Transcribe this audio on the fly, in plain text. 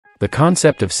The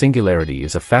concept of singularity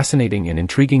is a fascinating and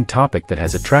intriguing topic that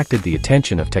has attracted the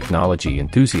attention of technology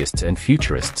enthusiasts and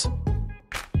futurists.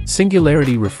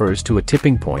 Singularity refers to a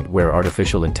tipping point where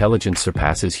artificial intelligence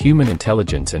surpasses human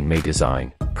intelligence and may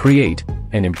design, create,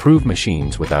 and improve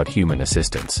machines without human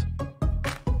assistance.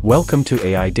 Welcome to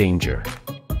AI Danger.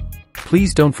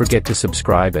 Please don't forget to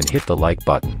subscribe and hit the like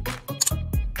button.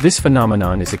 This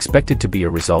phenomenon is expected to be a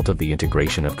result of the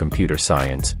integration of computer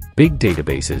science, big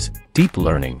databases, deep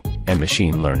learning, and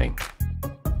machine learning.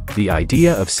 The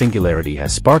idea of singularity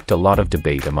has sparked a lot of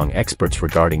debate among experts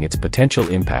regarding its potential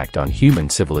impact on human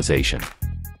civilization.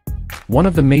 One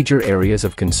of the major areas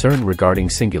of concern regarding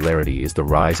singularity is the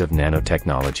rise of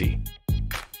nanotechnology.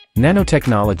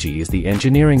 Nanotechnology is the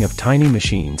engineering of tiny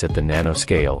machines at the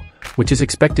nanoscale, which is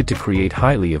expected to create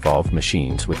highly evolved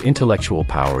machines with intellectual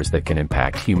powers that can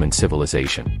impact human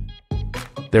civilization.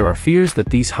 There are fears that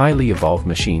these highly evolved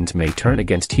machines may turn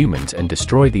against humans and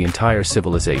destroy the entire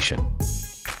civilization.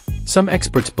 Some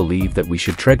experts believe that we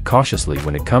should tread cautiously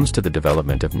when it comes to the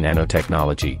development of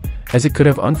nanotechnology, as it could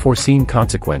have unforeseen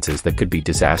consequences that could be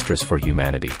disastrous for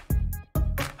humanity.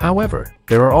 However,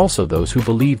 there are also those who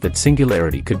believe that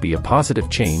singularity could be a positive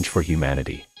change for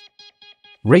humanity.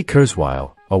 Ray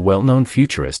Kurzweil, a well-known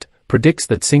futurist, predicts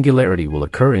that singularity will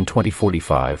occur in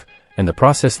 2045, and the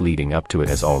process leading up to it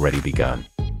has already begun.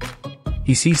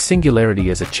 He sees singularity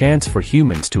as a chance for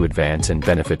humans to advance and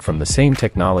benefit from the same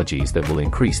technologies that will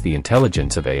increase the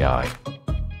intelligence of AI.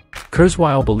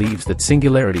 Kurzweil believes that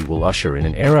singularity will usher in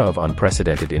an era of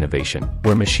unprecedented innovation,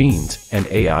 where machines and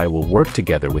AI will work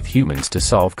together with humans to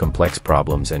solve complex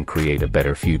problems and create a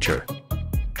better future.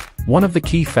 One of the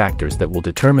key factors that will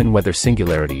determine whether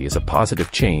singularity is a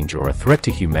positive change or a threat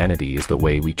to humanity is the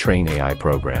way we train AI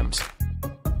programs.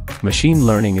 Machine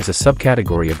learning is a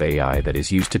subcategory of AI that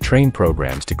is used to train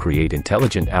programs to create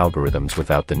intelligent algorithms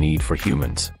without the need for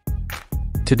humans.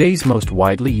 Today's most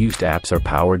widely used apps are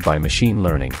powered by machine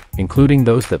learning, including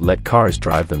those that let cars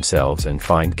drive themselves and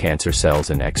find cancer cells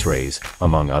in X-rays,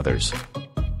 among others.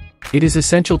 It is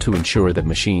essential to ensure that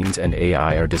machines and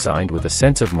AI are designed with a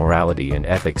sense of morality and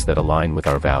ethics that align with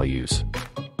our values.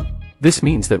 This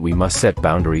means that we must set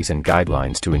boundaries and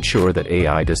guidelines to ensure that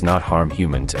AI does not harm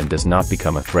humans and does not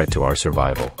become a threat to our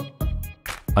survival.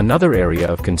 Another area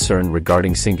of concern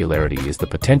regarding singularity is the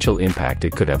potential impact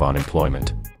it could have on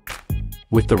employment.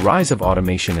 With the rise of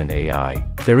automation and AI,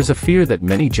 there is a fear that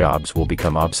many jobs will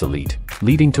become obsolete,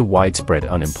 leading to widespread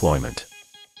unemployment.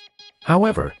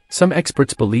 However, some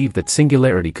experts believe that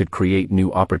singularity could create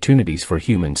new opportunities for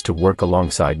humans to work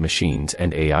alongside machines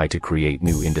and AI to create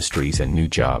new industries and new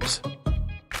jobs.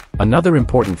 Another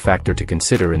important factor to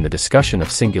consider in the discussion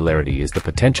of singularity is the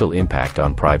potential impact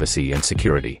on privacy and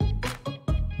security.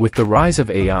 With the rise of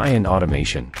AI and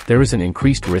automation, there is an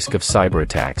increased risk of cyber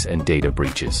attacks and data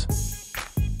breaches.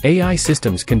 AI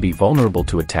systems can be vulnerable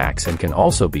to attacks and can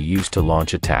also be used to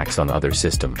launch attacks on other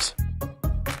systems.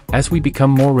 As we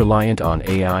become more reliant on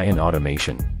AI and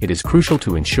automation, it is crucial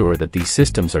to ensure that these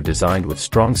systems are designed with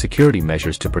strong security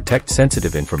measures to protect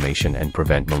sensitive information and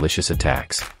prevent malicious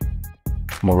attacks.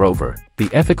 Moreover, the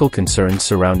ethical concerns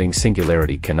surrounding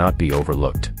singularity cannot be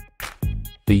overlooked.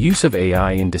 The use of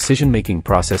AI in decision-making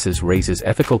processes raises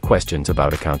ethical questions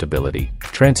about accountability,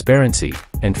 transparency,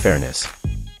 and fairness.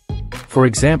 For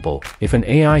example, if an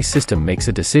AI system makes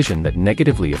a decision that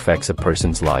negatively affects a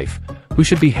person's life, who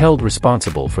should be held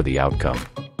responsible for the outcome?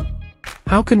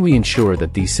 How can we ensure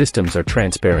that these systems are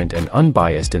transparent and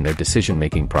unbiased in their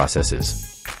decision-making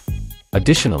processes?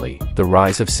 Additionally, the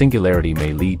rise of singularity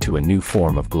may lead to a new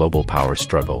form of global power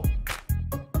struggle.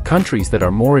 Countries that are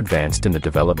more advanced in the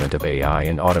development of AI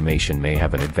and automation may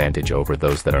have an advantage over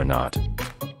those that are not.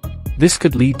 This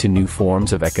could lead to new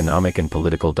forms of economic and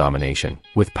political domination,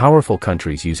 with powerful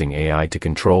countries using AI to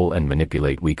control and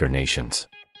manipulate weaker nations.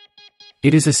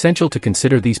 It is essential to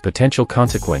consider these potential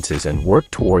consequences and work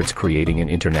towards creating an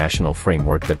international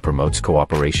framework that promotes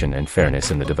cooperation and fairness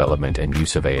in the development and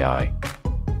use of AI.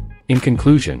 In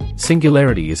conclusion,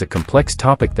 singularity is a complex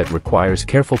topic that requires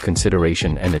careful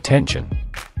consideration and attention.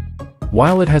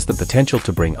 While it has the potential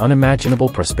to bring unimaginable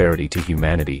prosperity to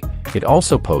humanity, it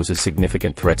also poses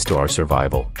significant threats to our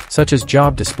survival, such as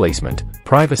job displacement,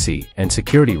 privacy and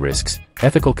security risks,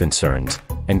 ethical concerns,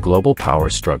 and global power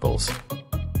struggles.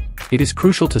 It is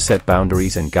crucial to set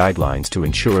boundaries and guidelines to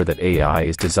ensure that AI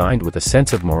is designed with a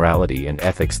sense of morality and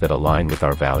ethics that align with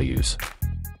our values.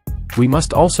 We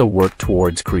must also work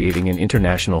towards creating an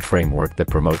international framework that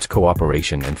promotes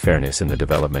cooperation and fairness in the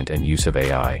development and use of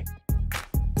AI.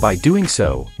 By doing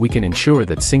so, we can ensure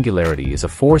that singularity is a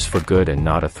force for good and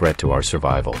not a threat to our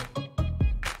survival.